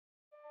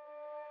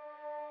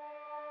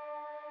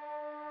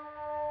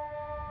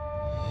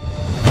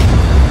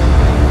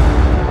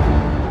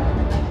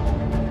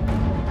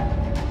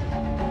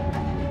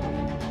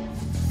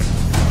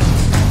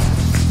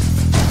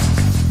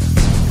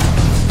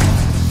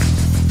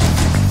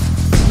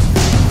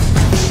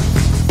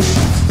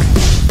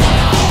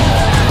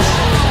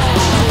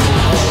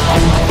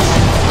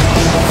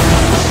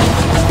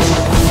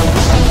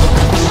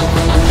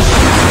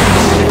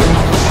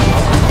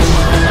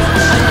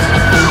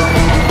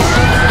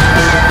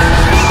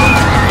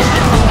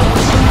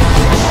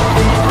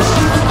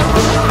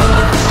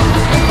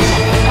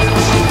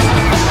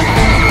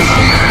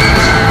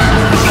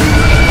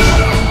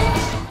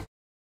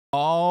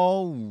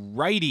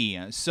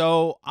Alrighty,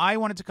 so I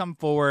wanted to come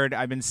forward.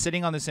 I've been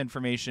sitting on this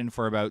information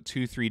for about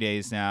 2-3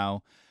 days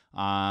now,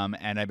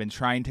 and I've been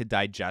trying to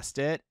digest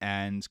it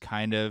and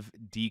kind of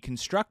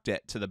deconstruct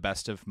it to the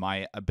best of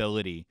my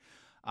ability.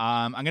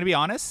 I'm going to be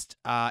honest,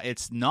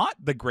 it's not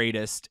the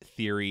greatest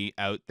theory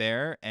out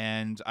there,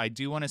 and I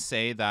do want to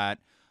say that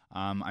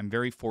I'm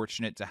very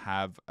fortunate to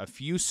have a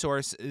few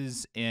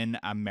sources in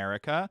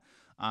America.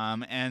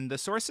 And the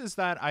sources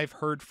that I've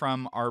heard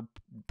from are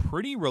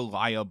pretty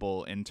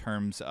reliable in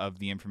terms of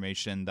the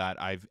information that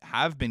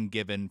have been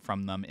given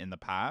from them in the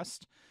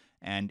past,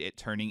 and it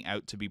turning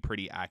out to be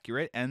pretty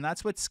accurate. And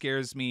that's what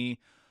scares me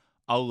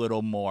a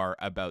little more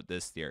about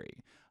this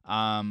theory.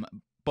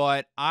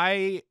 But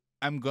I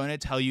am going to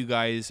tell you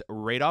guys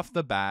right off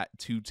the bat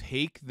to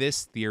take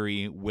this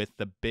theory with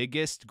the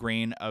biggest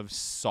grain of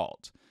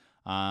salt.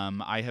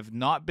 I have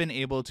not been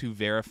able to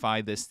verify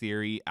this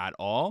theory at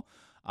all.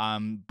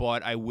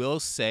 But I will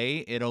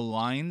say it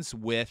aligns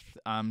with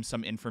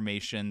some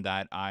information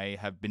that I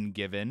have been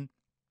given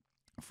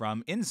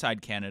from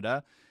inside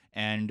Canada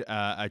and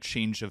a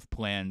change of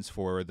plans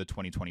for the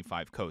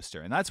 2025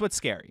 coaster. And that's what's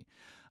scary.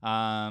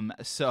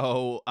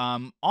 So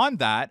on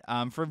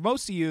that, for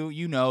most of you,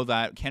 you know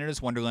that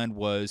Canada's Wonderland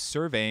was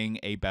surveying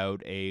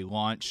about a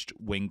launched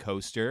wing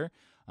coaster,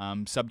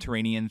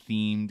 subterranean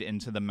themed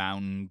into the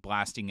mountain,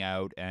 blasting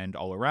out and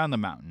all around the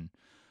mountain.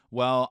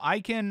 Well,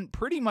 I can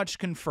pretty much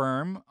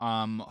confirm,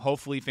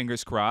 hopefully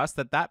fingers crossed,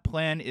 that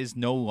plan is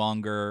no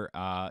longer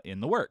in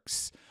the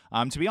works.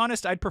 To be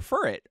honest, I'd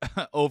prefer it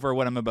over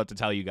what I'm about to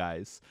tell you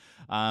guys.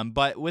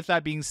 But with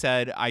that being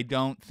said, I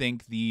don't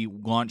think the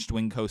launched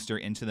wing coaster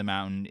into the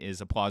mountain is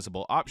a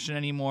plausible option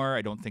anymore.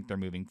 I don't think they're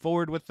moving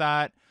forward with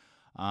that.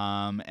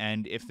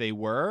 And if they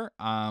were,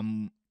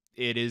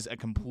 it is a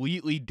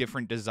completely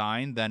different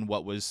design than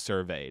what was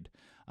surveyed.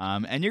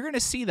 And you're going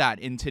to see that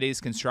in today's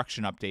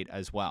construction update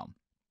as well.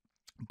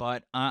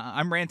 But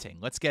I'm ranting.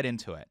 Let's get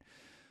into it.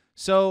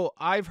 So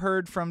I've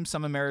heard from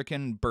some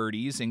American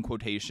birdies, in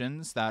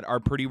quotations, that are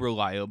pretty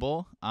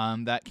reliable,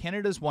 that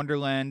Canada's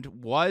Wonderland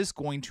was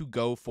going to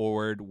go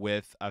forward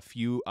with a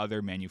few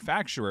other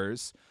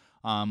manufacturers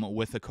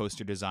with the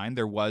coaster design.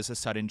 There was a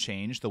sudden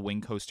change. The wing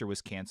coaster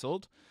was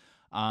canceled.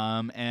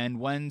 And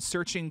when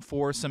searching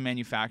for some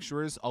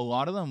manufacturers, a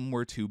lot of them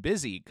were too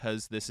busy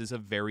because this is a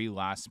very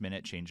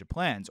last-minute change of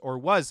plans, or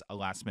was a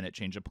last-minute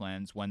change of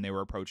plans when they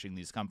were approaching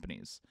these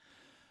companies.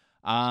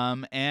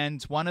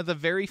 And one of the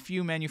very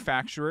few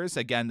manufacturers,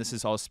 again, this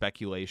is all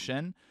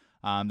speculation.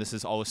 This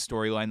is all a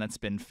storyline that's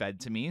been fed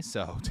to me,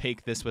 so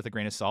take this with a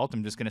grain of salt.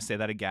 I'm just going to say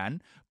that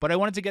again. But I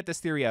wanted to get this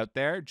theory out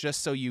there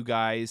just so you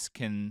guys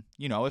can,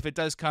 if it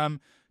does come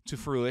to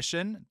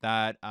fruition,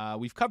 that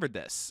we've covered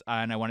this,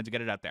 and I wanted to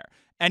get it out there.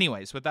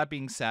 Anyways, with that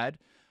being said,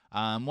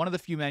 one of the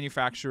few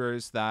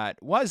manufacturers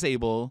that was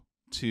able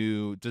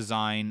to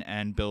design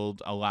and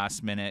build a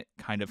last-minute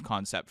kind of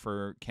concept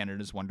for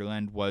Canada's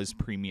Wonderland was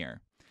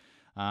Premier.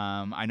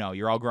 I know,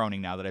 you're all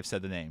groaning now that I've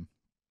said the name.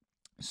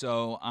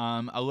 So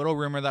a little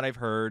rumor that I've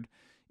heard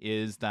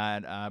is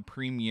that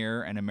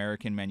Premier, an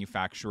American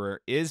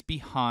manufacturer, is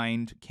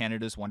behind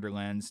Canada's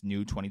Wonderland's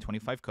new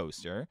 2025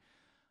 coaster.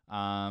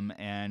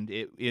 And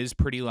it is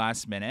pretty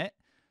last minute.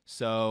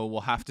 So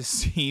we'll have to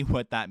see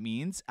what that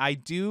means. I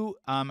do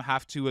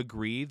have to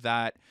agree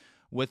that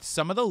with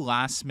some of the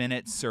last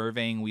minute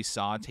surveying we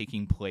saw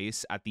taking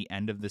place at the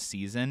end of the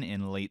season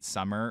in late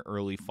summer,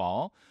 early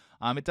fall,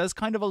 it does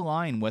kind of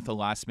align with a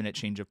last-minute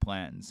change of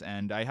plans.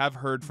 And I have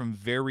heard from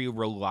very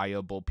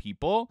reliable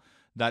people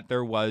that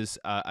there was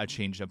a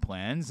change of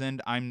plans.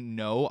 And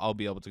I'll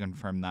be able to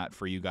confirm that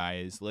for you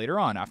guys later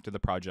on after the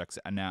project's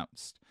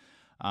announced.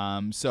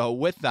 So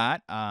with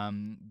that,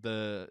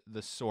 the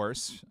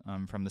source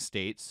from the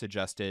States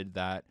suggested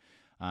that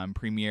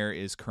Premier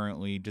is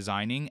currently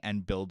designing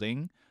and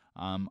building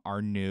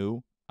our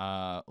new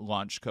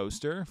launch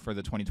coaster for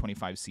the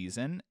 2025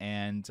 season,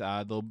 and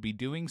they'll be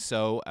doing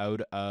so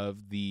out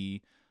of the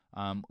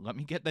let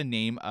me get the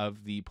name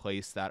of the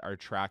place that our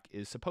track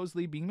is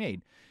supposedly being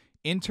made.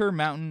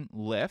 Intermountain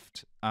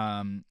Lift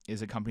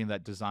is a company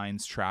that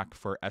designs track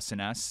for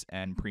SNS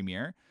and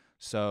Premier.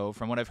 So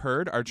from what I've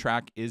heard, our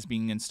track is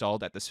being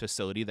installed at this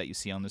facility that you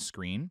see on the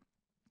screen,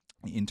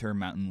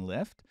 Intermountain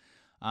Lift.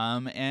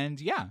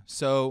 And yeah,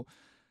 so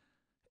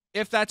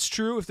if that's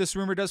true, if this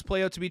rumor does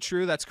play out to be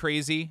true, that's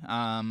crazy.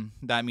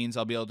 That means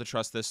I'll be able to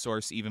trust this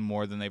source even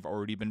more than they've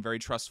already been very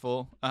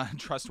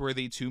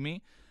trustworthy to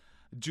me.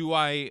 Do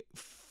I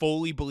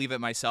fully believe it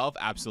myself?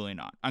 Absolutely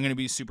not. I'm going to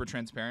be super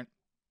transparent.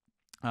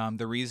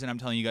 The reason I'm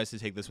telling you guys to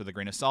take this with a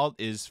grain of salt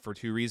is for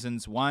two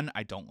reasons. One,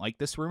 I don't like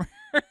this rumor.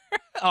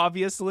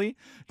 Obviously,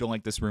 don't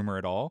like this rumor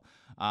at all.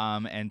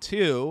 And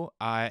two,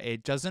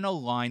 it doesn't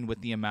align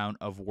with the amount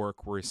of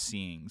work we're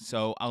seeing.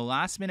 So a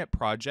last minute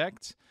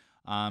project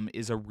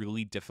is a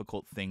really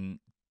difficult thing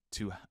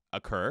to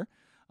occur.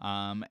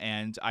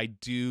 And I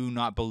do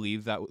not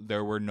believe that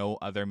there were no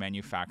other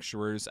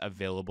manufacturers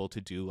available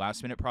to do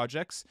last minute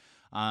projects.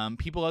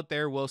 People out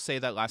there will say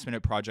that last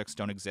minute projects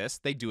don't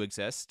exist. They do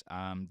exist.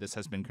 This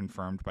has been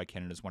confirmed by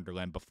Canada's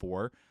Wonderland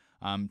before.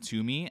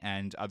 to me,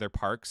 and other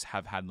parks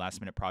have had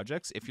last-minute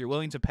projects. If you're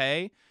willing to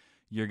pay,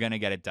 you're going to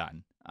get it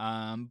done.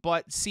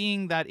 But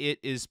seeing that it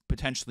is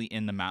potentially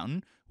in the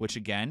mountain, which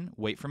again,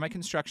 wait for my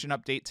construction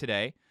update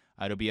today.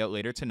 It'll be out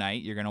later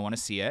tonight. You're going to want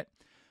to see it.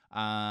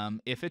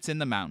 If it's in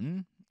the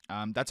mountain,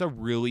 that's a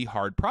really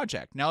hard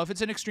project. Now, if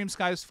it's an Extreme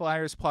Skies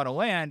Flyers plot of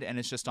land and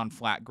it's just on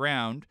flat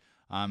ground,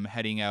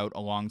 heading out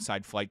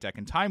alongside Flight Deck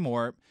and Time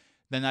Warp,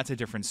 then that's a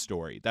different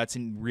story. That's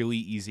a really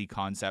easy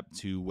concept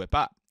to whip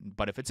up.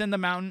 But if it's in the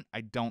mountain,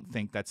 I don't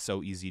think that's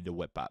so easy to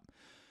whip up.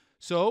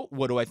 So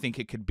what do I think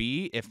it could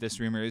be if this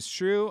rumor is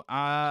true?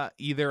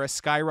 Either a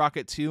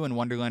Skyrocket 2 and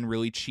Wonderland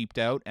really cheaped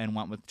out and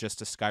went with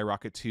just a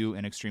Skyrocket 2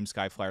 and Extreme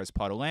Sky Flyers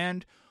plot of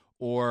land,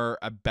 or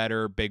a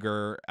better,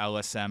 bigger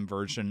LSM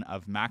version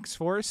of Max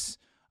Force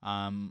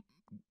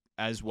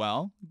as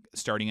well,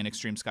 starting in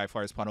Extreme Sky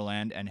Flyers plot of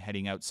land and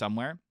heading out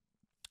somewhere.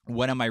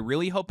 What am I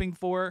really hoping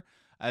for?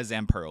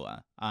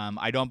 Zamperla.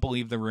 I don't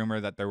believe the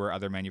rumor that there were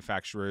other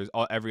manufacturers.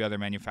 Every other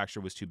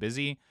manufacturer was too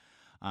busy.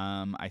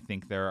 I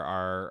think there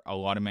are a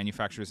lot of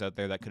manufacturers out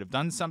there that could have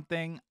done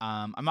something.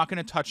 I'm not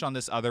going to touch on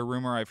this other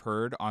rumor I've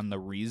heard on the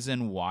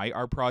reason why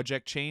our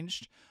project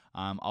changed.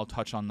 I'll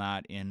touch on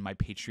that in my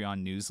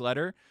Patreon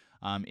newsletter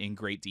in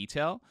great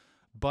detail.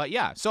 But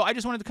yeah, so I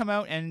just wanted to come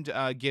out and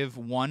give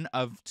one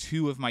of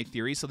two of my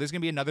theories. So there's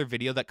going to be another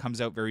video that comes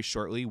out very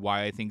shortly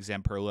why I think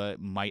Zamperla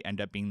might end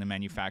up being the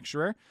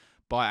manufacturer.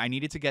 But I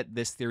needed to get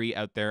this theory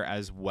out there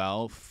as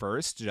well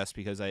first, just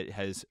because it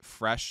has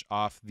fresh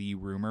off the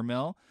rumor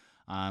mill.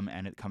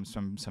 And it comes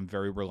from some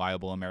very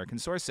reliable American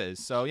sources.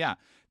 So yeah,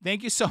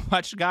 thank you so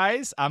much,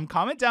 guys.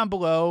 Comment down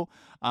below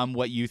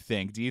what you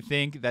think. Do you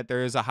think that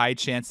there is a high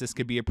chance this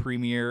could be a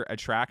premier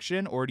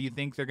attraction, or do you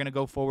think they're going to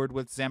go forward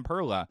with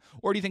Zamperla,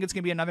 or do you think it's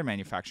going to be another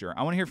manufacturer?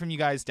 I want to hear from you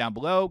guys down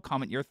below.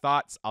 Comment your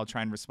thoughts. I'll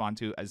try and respond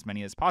to as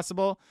many as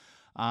possible.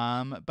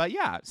 But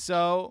yeah,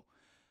 so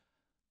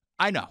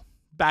I know.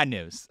 Bad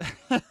news.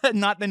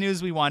 Not the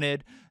news we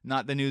wanted,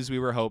 not the news we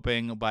were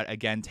hoping, but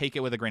again, take it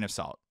with a grain of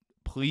salt.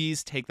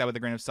 Please take that with a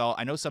grain of salt.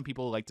 I know some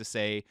people like to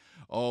say,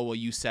 oh, well,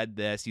 you said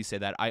this, you say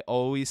that. I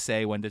always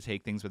say when to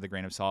take things with a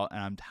grain of salt, and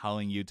I'm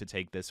telling you to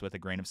take this with a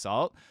grain of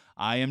salt.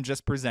 I am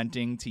just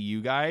presenting to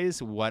you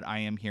guys what I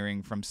am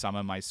hearing from some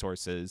of my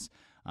sources,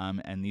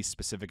 and these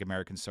specific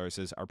American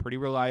sources are pretty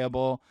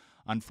reliable,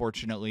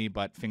 unfortunately,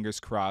 but fingers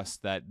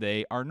crossed that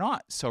they are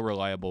not so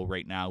reliable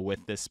right now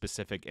with this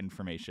specific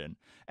information.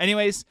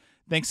 Anyways,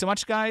 thanks so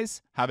much,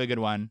 guys. Have a good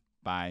one.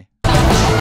 Bye.